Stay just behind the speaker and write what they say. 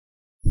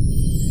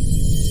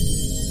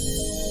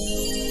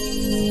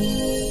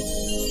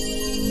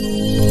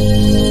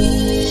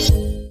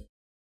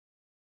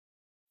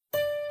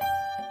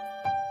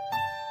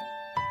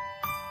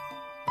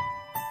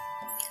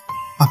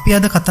අපි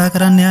අද කතා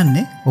කරන්න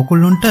යන්නේ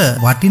ඔයගොල්ලන්ට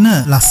වටින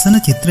ලස්සන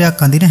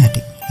චිත්‍රයක් අඳින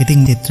හැටි.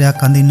 ඉතින්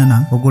චිත්‍රයක් අඳින්න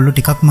නම් ඔයගොල්ලෝ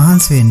ටිකක්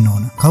මහන්සි වෙන්න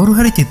ඕන. කවුරු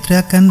හරි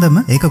චිත්‍රයක් අඳම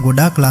ඒක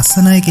ගොඩාක්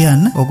ලස්සනයි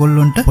කියන්න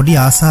ඔයගොල්ලන්ට පොඩි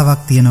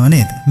ආසාවක් තියෙනව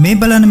නේද? මේ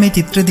බලන්න මේ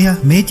චිත්‍රය දිහා.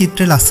 මේ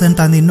චිත්‍රය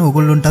ලස්සනට අඳින්න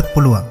ඔයගොල්ලන්ටත්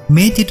පුළුවන්.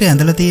 මේ චිත්‍රය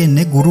ඇඳලා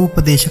තියෙන්නේ ගුරු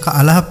උපදේශක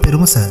අලහප්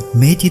පෙරුම සර්.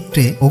 මේ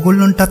චිත්‍රයේ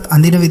ඔයගොල්ලන්ටත්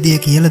අඳින විදිය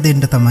කියලා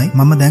දෙන්න තමයි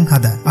මම දැන්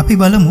හදන්නේ. අපි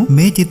බලමු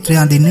මේ චිත්‍රය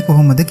අඳින්නේ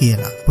කොහොමද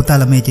කියලා.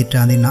 පුතාලා මේ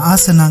චිත්‍රය අඳින්න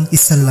ආස නම්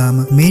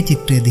ඉස්සල්ලාම මේ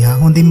චිත්‍රය දිහා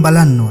හොඳින්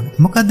බලන්න ඕන.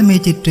 මොකද්ද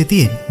මේ චිත්‍රයේ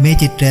තියෙන්නේ? මේ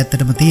චිත්‍රය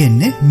ඇත්තටම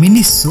තියෙන්නේ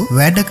මිනිස්සු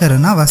වැඩ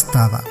කරන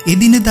අවස්ථාව.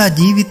 එදිනෙදා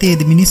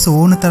ජීවිතයේදී මිනිස්සු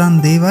ඕන තරම්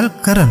දේවල්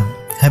කරනවා.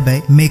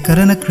 හැබැයි මේ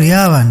කරන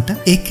ක්‍රියාවන්ට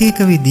එක එක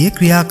විදිහේ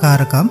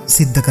ක්‍රියාකාරකම්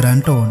සිද්ධ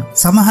කරන්න ඕන.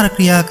 සමහර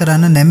ක්‍රියා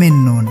කරන්න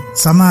නැමෙන්න ඕන.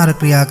 සමහර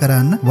ක්‍රියා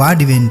කරන්න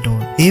වාඩි වෙන්න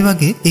ඕන. ඒ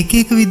වගේ එක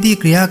එක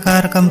විදිහේ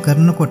ක්‍රියාකාරකම්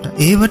කරනකොට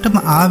ඒවටම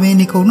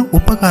ආවේනික වුණු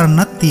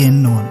උපකරණත්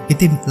තියෙන්න ඕන.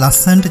 ඉතින්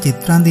ලස්සනට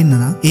චිත්‍ර අඳින්න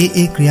නම්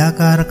ඒ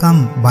ක්‍රියාකාරකම්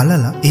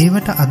බලලා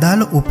ඒවට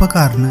අදාළ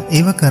උපකරණ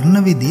ඒව කරන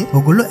විදිහ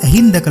ඔයගොල්ලෝ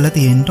ඇහින් දැකලා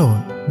තියෙන්න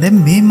ඕන. දැන්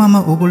මේ මම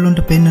ඔයගොල්ලන්ට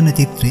පෙන්වන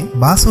චිත්‍රේ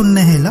බාසොන්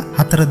නැහැලා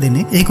 4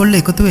 දෙනෙක්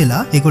ඒගොල්ලෝ එකතු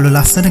වෙලා ඒගොල්ලෝ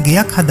ලස්සන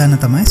ගෙයක්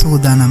හදන්න තමයි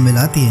සූදානම්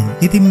වෙලා තියෙන්නේ.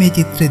 ඉතින් මේ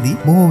චිත්‍රෙදී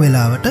බොහෝ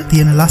වෙලාවට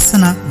තියෙන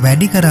ලස්සන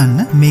වැඩි කරන්න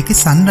මේකේ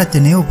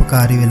සංරචනය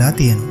උපකාරී වෙලා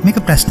තියෙනවා. මේක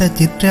ප්‍රශ්න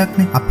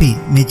චිත්‍රයක්නේ. අපි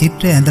මේ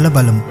චිත්‍රය ඇඳලා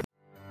බලමු.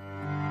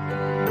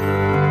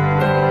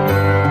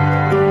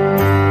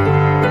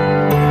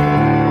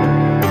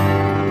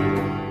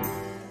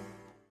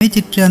 මේ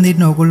චිත්‍රය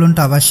අඳින්න ඕගොල්ලන්ට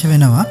අවශ්‍ය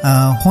වෙනවා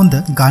හොඳ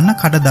ඝන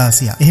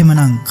කඩදාසියක්.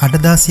 එහෙමනම්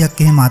කඩදාසියක්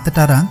එහෙම අතට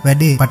අරන්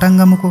වැඩේ පටන්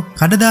ගමුකෝ.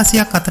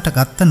 කඩදාසියක් අතට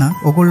ගත්තනම්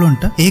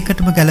ඕගොල්ලන්ට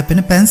ඒකටම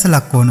ගැලපෙන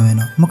පැන්සලක් ඕන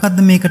වෙනවා. මොකද්ද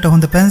මේකට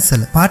හොඳ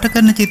පැන්සල? පාට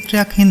කරන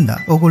චිත්‍රයක් හින්දා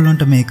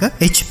ඕගොල්ලන්ට මේක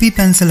HP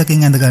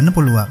පැන්සලකින් ඇඳ ගන්න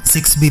පුළුවන්.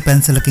 6B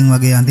පැන්සලකින්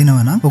වගේ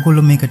අඳිනවා නම්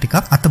ඕගොල්ලෝ මේක ටිකක්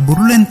අත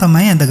බුරුලෙන්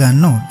තමයි ඇඳ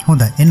ගන්න ඕන.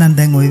 හොඳයි. එහෙනම්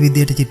දැන් ওই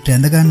විදියට චිත්‍රය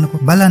ඇඳ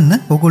ගන්නකෝ. බලන්න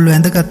ඕගොල්ලෝ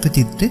ඇඳගත්තු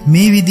චිත්‍රේ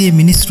මේ විදියේ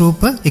මිනිස්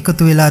රූප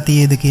එකතු වෙලා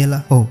තියෙද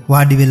කියලා. ඔව්.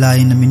 වාඩි වෙලා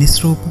ඉන්න මිනිස්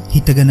රූප,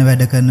 හිටගෙන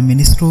වැඩ කරන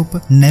මිනිස් රූප,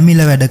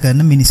 නැමිලා වැඩ කරන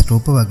මිනිස්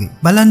රූප වගේ.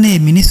 බලන්න මේ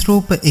මිනිස්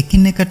රූප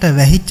එකිනෙකට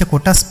වැහිච්ච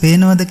කොටස්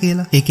පේනවද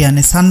කියලා? ඒ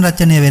කියන්නේ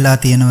සංරචනය වෙලා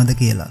තියෙනවද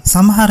කියලා.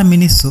 සමහර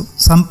මිනිස්සු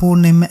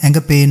සම්පූර්ණයෙන්ම ඇඟ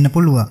පේන්න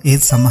පුළුවන්.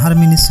 ඒත් සමහර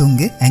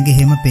මිනිස්සුන්ගේ ඇඟ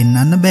එහෙම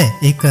පෙන්වන්න බෑ.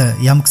 ඒක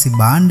යම්කිසි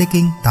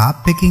බාණ්ඩකින්,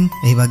 තාප්පකින්,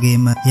 ඒ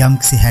වගේම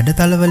යම්කිසි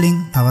හැඩතල වලින්,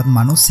 තවත්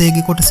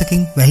මිනිස්සෙගේ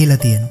කොටසකින් වැහිලා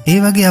තියෙනවා. ඒ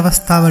වගේ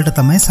අවස්ථාවලට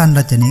තමයි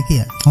සංරචනය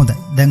කියන්නේ. හොඳයි.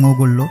 දැන්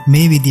ඕගොල්ලෝ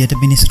මේ විදියට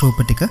මිනිස්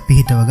රූප ටික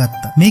පිහිටව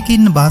ගත්තා. මේකේ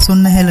ඉන්න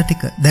බාසොන් නැහැල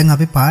ටික දැන්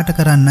අපි පාට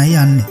කරන්නයි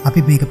යන්නේ.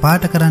 අපි මේක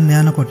පාට කරන්න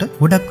යනකොට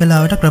ගොඩක්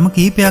වෙලාවට ක්‍රම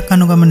කීපයක්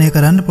අනුගමනය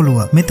කරන්න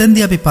පුළුවන්.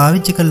 මෙතෙන්දී අපි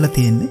පාවිච්චි කරලා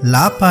තියෙන්නේ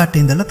ලා පාට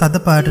ඉඳලා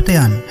තද පාටට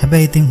යන්න.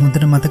 හැබැයි ඉතින්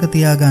හොඳට මතක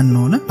තියාගන්න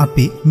ඕන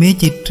අපි මේ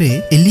චිත්‍රයේ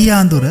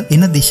එළියාඳුර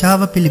එන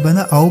දිශාව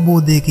පිළිබඳ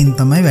අවබෝධයකින්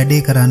තමයි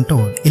වැඩේ කරන්න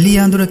ඕන.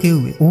 එළියාඳුර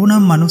කිව්වේ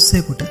ඕනම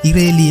මිනිස්සෙකුට ඉර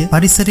එළිය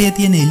පරිසරයේ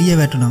තියෙන එළිය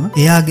වැටුනම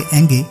එයාගේ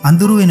ඇඟේ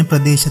අඳුරු වෙන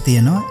ප්‍රදේශ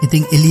තියෙනවා.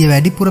 ඉතින් එළිය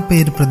වැඩිපුර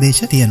පේන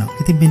ප්‍රදේශ තියෙනවා.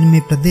 ඉතින් මෙන්න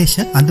මේ ප්‍රදේශ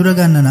අඳුර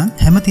ගන්න නම්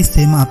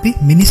හැමතිස්සෙම අපි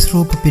මිනිස්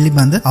රූප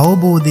පිළිබඳ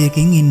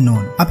අවබෝධයකින් ඉන්න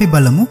ඕන. අපි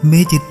බලමු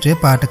මේ චිත්‍රය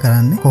පාට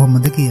කරන්නේ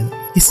කොහොමද කියලා.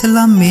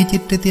 ඉස්සල්ලාම මේ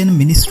චිත්‍රයේ තියෙන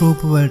මිනිස් රූප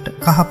වලට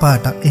කහ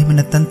පාටක් එහෙම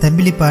නැත්නම්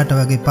තැඹිලි පාට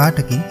වගේ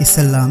පාටකින්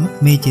ඉස්සල්ලාම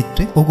මේ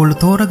චිත්‍රේ ඔයගොල්ලෝ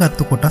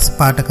තෝරගත්තු කොටස්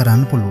පාට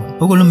කරන්න පුළුවන්.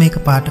 ඔයගොල්ලෝ මේක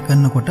පාට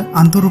කරනකොට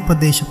අඳුරු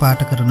ප්‍රදේශ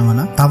පාට කරනවා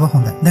නම් තව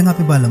හොඳයි. දැන්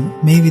අපි බලමු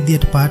මේ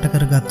විදියට පාට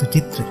කරගත්තු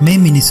චිත්‍රය. මේ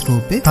මිනිස්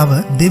රූපේ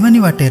තව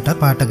දෙවනි වටේට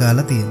පාට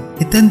ගාලා තියෙනවා.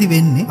 එතෙන්දි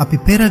වෙන්නේ අපි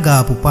පෙර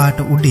ගාපු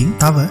පාට උඩින්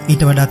තව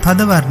ඊට වඩා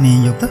තද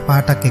වර්ණයෙන් යුක්ත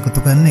පාටක්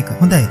එකතු කරන එක.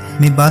 හොඳයි.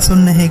 මේ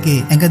බාසොන් නැහැගේ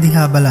ඇඟ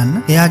දිහා බලන්න.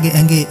 එයාගේ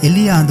ඇඟේ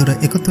එළිය අඳුර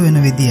එකතු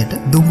වෙන විදියට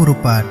දුඹුරු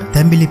පාට,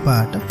 තැඹිලි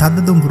පාට,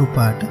 තද දුඹුරු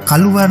පාට,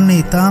 කළු වර්ණේ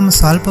ඊටාම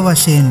සල්ප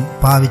වශයෙන්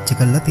පාවිච්චි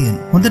කරලා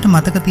තියෙනවා. හොඳට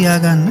මතක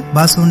තියාගන්න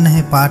බාසොන්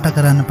නැහැ පාට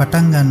කරන්න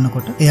පටන්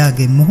ගන්නකොට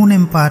එයාගේ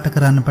මුහුණෙන් පාට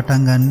කරන්න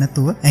පටන් ගන්න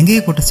නැතුව ඇඟේ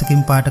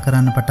කොටසකින් පාට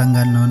කරන්න පටන්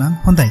ගන්නවා නම්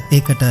හොඳයි.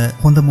 ඒකට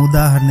හොඳම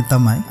උදාහරණය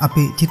තමයි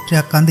අපි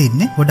චිත්‍රයක්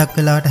අඳින්නේ. ගොඩක්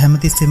වෙලාවට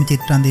හැමතිස්සෙම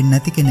චිත්‍ර අඳින්නේ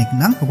නැති කෙනෙක්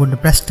නම්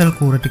ඔයගොල්ලෝ ප්‍රැස්ටල්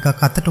කූර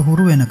ටිකක් අතට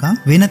හුරු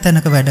වෙනකන් වෙන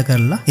තැනක වැඩ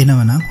කරලා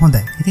එනවනම්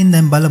හොඳයි. ඉතින්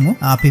දැන් බලමු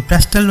අපි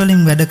ප්‍රැස්ටල්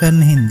වලින් වැඩ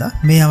කරන හින්දා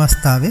මේ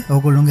අවස්ථාවේ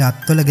ඔයගොල්ලෝගේ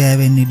අත්වල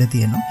ගෑවෙන්න ඉඩ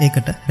තියෙනවා.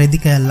 ඒකට රෙදි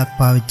කෑල්ලක්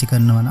පාවිච්චි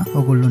කරනවා නම්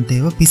ඔයගොල්ලන්ට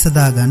ඒව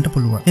පිසදා ගන්න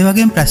පුළුවන්. ඒ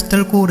වගේම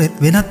ප්‍රැස්ටල්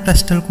කූරෙත් වෙනත්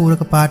ප්‍රැස්ටල්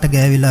කූරක පාට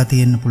ගෑවිලා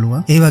තියෙන්න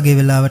පුළුවන්. ඒ වගේ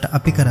වෙලාවට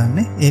අපි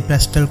කරන්නේ ඒ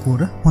ප්‍රැස්ටල්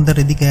කූර හොඳ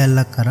රෙදි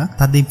කෑල්ලක් කරා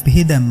තදින්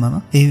පිහි දැම්මම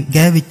ඒ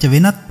ගෑවිච්ච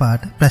වෙනත්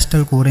පාට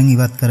ප්‍රැස්ටල් කූරෙන්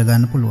ඉවත්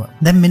කරගන්න පුළුවන්.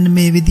 දැන් මෙන්න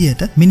මේ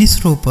විදියට මිනිස්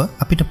රූප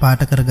අපිට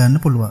පාට කරගන්න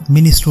පුළුවන්.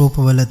 මිනිස්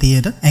රූපවල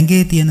තියෙන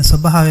ඇඟේ තියෙන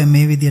ස්වභාවය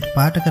මේ විදියට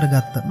පාට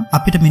කරගත්තම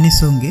අපිට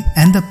මිනිස්සුන්ගේ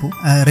ඇඳපු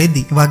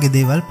රෙදි වගේ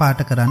දේවල්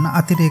පාට කරන්න,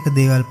 අතිරේක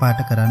දේවල් පාට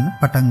කරන්න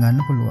පටන්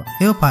ගන්න පුළුවන්.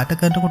 ඒව පාට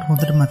කරනකොට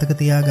හොඳට මතක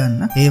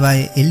තියාගන්න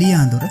ඒවායේ එළිය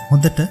අඳුර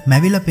හොඳට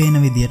මැවිලා පේන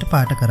විදියට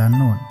පාට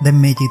කරන්න ඕන.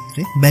 දැන් මේ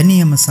චිත්‍රේ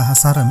බැනියම සහ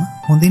සරම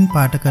හොඳින්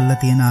පාට කරලා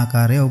තියෙන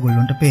ආකාරය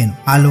ඔයගොල්ලන්ට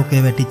පේනවා.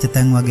 ආලෝකය වැටිච්ච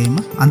තැන් වගේම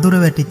අඳුර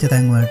වැටිච්ච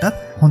තැන්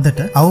වලටත් හොඳට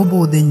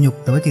අවබෝධයෙන්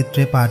යුක්තව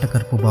චිත්‍රය පාට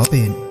කරපු බව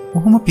පේනවා.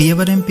 කොහොම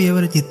පියවරෙන්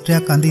පියවර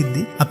චිත්‍රයක්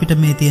අඳිද්දී අපිට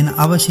මේ තියෙන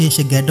අවශේෂ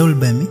ගැඩොල්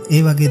බැමි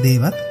ඒ වගේ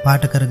දේවත්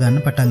පාට කරගන්න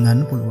පටන්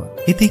ගන්න පුළුවන්.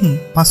 ඉතින්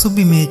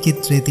පසුබිමේ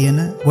චිත්‍රයේ තියෙන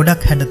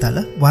ගොඩක් හැඩතල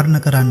වර්ණ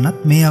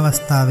කරන්නත් මේ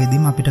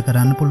අවස්ථාවේදීම අපිට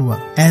කරන්න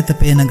පුළුවන්. ඈත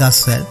පේන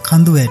ගස්වැල්,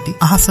 කඳු වැටි,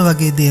 අහස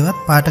වගේ දේවත්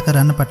පාට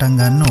කරන්න පටන්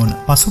ගන්න ඕන.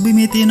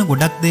 පසුබිමේ තියෙන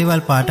ගොඩක්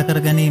දේවල් පාට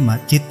කර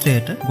ගැනීමත්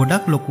චිත්‍රයට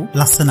ගොඩක් ලොකු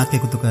ලස්සනක්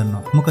එකතු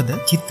කරනවා. මොකද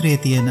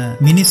චිත්‍රයේ තියෙන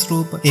මිනිස්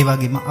රූප ඒ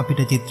වගේම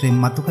අපිට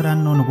චිත්‍රයෙන් මතු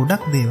කරන්න ඕන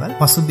ගොඩක් දේවල්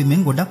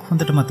පසුබිමෙන් ගොඩක්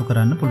හොඳට මතු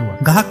කරන්න පුළුවන්.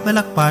 ගහක්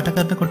වැලක් පාට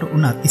කරනකොට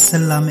උනත්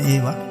ඉස්සෙල්ලාම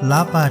ඒවා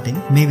ලා පාටින්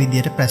මේ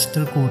විදියට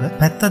පැස්ටල් කූර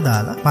පැත්ත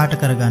දාලා පාට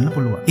කරගන්න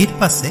පුළුවන්. ඊට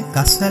පස්සේ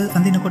ගස්වැල්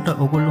අඳිනකොට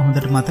ඔයගොල්ලෝ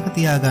හොඳට මතක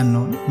තියාගන්න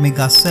ඕන මේ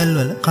ගස්වැල්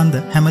වල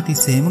කඳ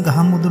හැමතිස්සෙම ගහ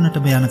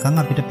මුදුනටම යනකම්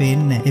අපිට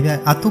පේන්නේ නැහැ.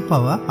 ඒ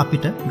අතුපව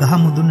අපිට ගහ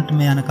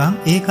මුදුනටම යනකම්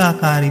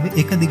ඒකාකාරීව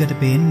එක දිගට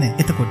පේන්නේ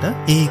නැහැ. එතකොට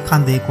ඒ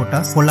කඳේ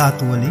කොටස් කොළ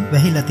අතු වලින්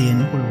වැහිලා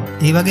තියෙන්න පුළුවන්.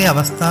 ඒ වගේ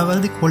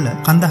අවස්ථාවලදී කොළ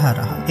කඳ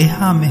හරහා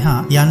එහා මෙහා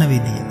යන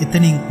විදිය,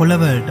 එතනින් කොළ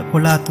වලට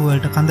කොළ අතු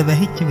වලට කඳ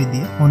වැහිච්ච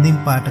විදිය හොඳින්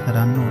පාට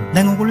කරන්න ඕන.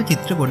 දැන් ඔයගොල්ලෝ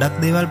චිත්‍ර ගොඩක්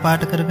දේවල්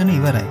පාට කරගෙන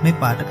ඉවරයි. මේ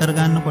පාට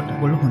කරගන්නකොට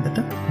ඔයගොල්ලෝ හොඳට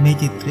මේ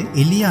චිත්‍රයේ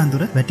එළිය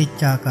අඳුර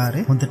වැටිච්ච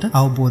ආකාරය හොඳට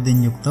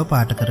අවබෝධයෙන් යුක්තව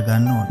පාට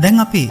කරගන්න ඕන.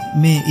 දැන් අපි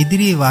මේ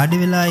ඉදිරියේ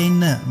වාඩි වෙලා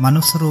ඉන්න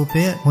මනුස්ස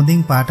රූපය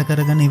හොඳින් පාට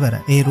කරගෙන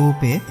ඉවරයි. ඒ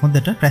රූපේ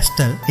හොඳට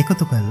පැස්ටල්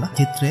එකතු කරලා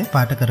චිත්‍රය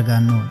පාට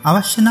කරගන්න ඕන.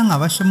 අවශ්‍ය නම්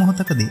අවශ්‍ය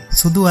මොහොතකදී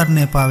සුදු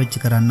වර්ණය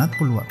පාවිච්චි කරන්නත්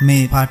පුළුවන්.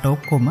 මේ පාට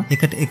ඔක්කොම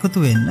එකට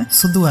එකතු වෙන්න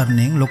සුදු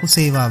වර්ණයෙන් ලොකු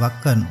සේවාවක්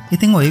කරනවා.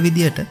 ඉතින් ওই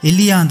විදියට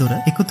එළිය අඳුර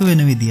එකතු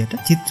වෙන විදියට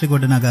චිත්‍ර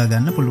ගොඩ නගා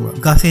ගන්න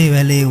පුළුවන්. ගසේ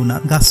වැලේ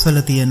උනත් ගස්වල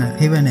තියෙන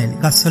හෙවණැලි,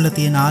 ගස්වල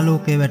තියෙන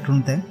ආලෝකයේ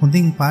වැටුණු තැන්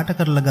හොඳින් පාට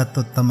කරලා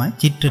ගත්තොත් තමයි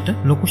චිත්‍රෙට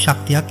ලොකු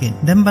ශක්තියක්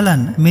එන්නේ. දැන්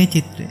බලන්න මේ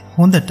චිත්‍රය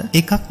හොඳට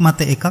එකක්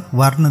මත එකක්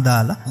වර්ණ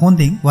දාලා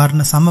හොඳින්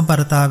වර්ණ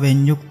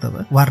සමබරතාවයෙන් යුක්තව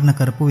වර්ණ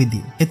කරපු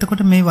විදිය.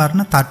 එතකොට මේ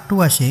වර්ණ තට්ටු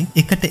වශයෙන්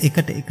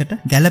එකට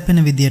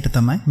ගැලපෙන විදියට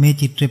තමයි මේ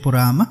චිත්‍රේ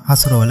පුරාම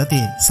හසුරවලා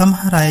තියෙන්නේ.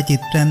 සමහර අය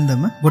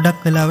චිත්‍රෙන්දම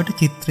ගොඩක් වෙලාවට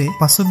චිත්‍රයේ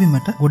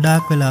පසුබිමට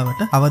ගොඩාක්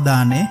වෙලාවට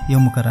අවධානය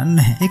යොමු කරන්නේ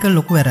නැහැ. ඒක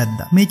ලොකු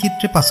වැරද්දක්. මේ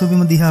චිත්‍රේ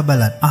පසුබිම දිහා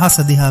බලන්න, අහස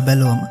දිහා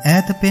බැලුවම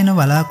ඈත පේන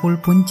වලාකුළු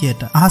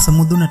පුංචියට අහස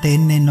මුදුනට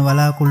එන්න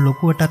වලාකුළු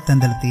ලොකුවටත්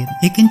ඇඳලා තියෙනවා.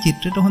 ඒකෙන්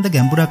චිත්‍රයට හොඳ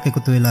ගැඹුරක්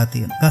එකතු වෙලා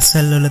තියෙනවා.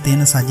 ගස්වැල් වල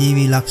තියෙන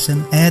සජීවී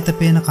ලක්ෂණ, ඈත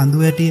පේන කඳු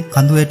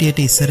වැටියට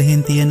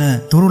ඉස්සරහින් තියෙන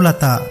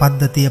තුරුලතා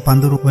පද්ධතිය,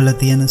 පඳුරු වල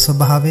තියෙන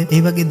ස්වභාවය,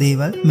 ඒ වගේ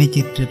දේවල් මේ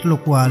චිත්‍රයට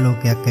ලොකු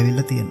ආලෝකයක්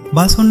ඇවිල්ලා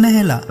තියෙනවා. බසොන්න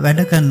හැලා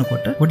වැඩ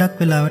කරනකොට ගොඩක්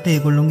වෙලාවට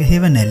ඒගොල්ලොන්ගේ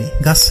හෙවණැලි,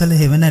 ගස්වල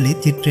හෙවණැලි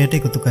චිත්‍රයට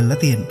එකතු කරලා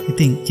තියෙනවා.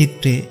 ඉතින්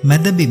චිත්‍රයේ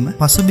මැදබිම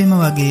පසුබිම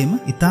වගේම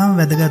ඊටාම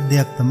වැදගත්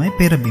දෙයක් තමයි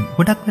පෙරබිම.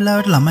 ගොඩක්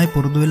වෙලාවට ළමයි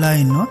පුරුදු වෙලා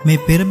ඉන්නවා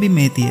මේ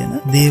පෙරබිමේ තියෙන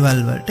දේවල්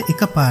වලට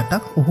එක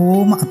පාටක්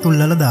ඔහොම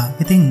අතුල්ලලා දාන්න.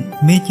 ඉතින්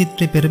මේ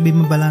චිත්‍රයේ පෙරබිම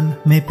බලන්න.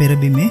 මේ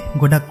පෙරබිමේ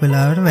ගොඩක්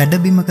වෙලාවට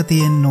වැඩබිමක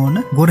තියෙන්න ඕන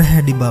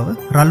ගොරහැඩි බව,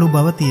 රළු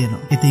බව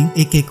තියෙනවා. ඉතින්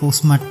එක උස්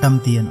මට්ටම්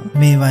තියෙනවා.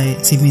 මේවායේ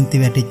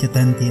සිමෙන්ති වැටිච්ච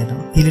තැන්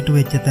තියෙනවා, හිලිටු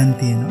වෙච්ච තැන්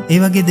තියෙනවා. ඒ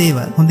වගේ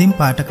දේවල් හොඳින්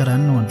පාට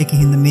කරන්න ඕන.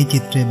 ඒකින්ද මේ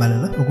චිත්‍රය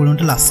බලලා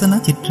ඔයගොල්ලන්ට ලස්සන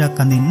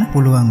චිත්‍රයක් අඳින්න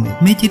පුළුවන් වෙයි.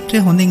 මේ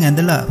චිත්‍රය හොඳින්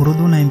ඇඳලා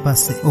පුරුදු වුණායින්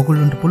පස්සේ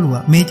ඔයගොල්ලන්ට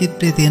පුළුවන් මේ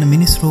චිත්‍රයේ තියෙන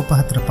මිනිස් රූප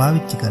හතර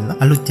පාවිච්චි කරලා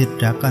අලුත්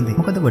චිත්‍රයක් අඳින්න.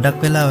 මොකද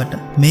ගොඩක් වෙලාවට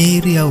මේ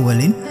ඉරියව්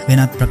වලින්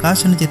වෙනත්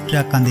ප්‍රකාශන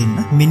චිත්‍රයක් අඳින්න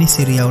මිනිස්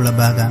ඉරියව්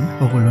ලබා ගන්න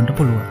ඔයගොල්ලන්ට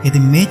පුළුවන්.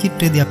 ඉතින් මේ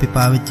චිත්‍රයේදී අපි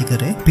පාවිච්චි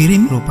කරේ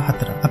පිරිමි රූප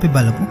හතර. අපි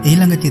බලමු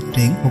ඊළඟ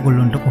චිත්‍රයෙන්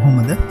ඔයගොල්ලන්ට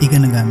කොහොමද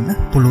ඉගෙන ගන්න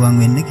පුළුවන්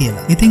වෙන්නේ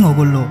කියලා. ඉතින්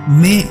ඔයගොල්ලෝ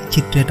මේ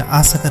චිත්‍රයට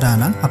ආස කරා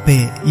නම්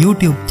අපේ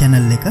YouTube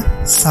channel එක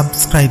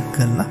subscribe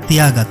කරලා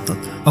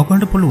තියාගත්තොත්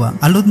ඔයගොල්ලන්ට පුළුවන්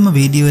අලුත්ම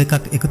වීඩියෝ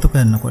එකක් එකතු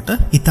කරනකොට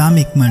ඉතාම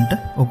ඉක්මනට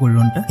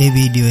ඔයගොල්ලන්ට ඒ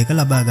වීඩියෝ එක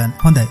ලබා ගන්න.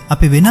 හොඳයි.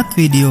 අපි වෙනත්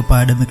වීඩියෝ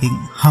පාඩමකින්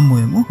හමු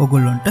වෙමු.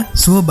 ඔයගොල්ලන්ට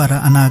සුවබර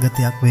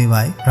අනාගතයක්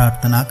වේවායි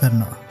ප්‍රාර්ථනා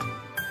කරනවා.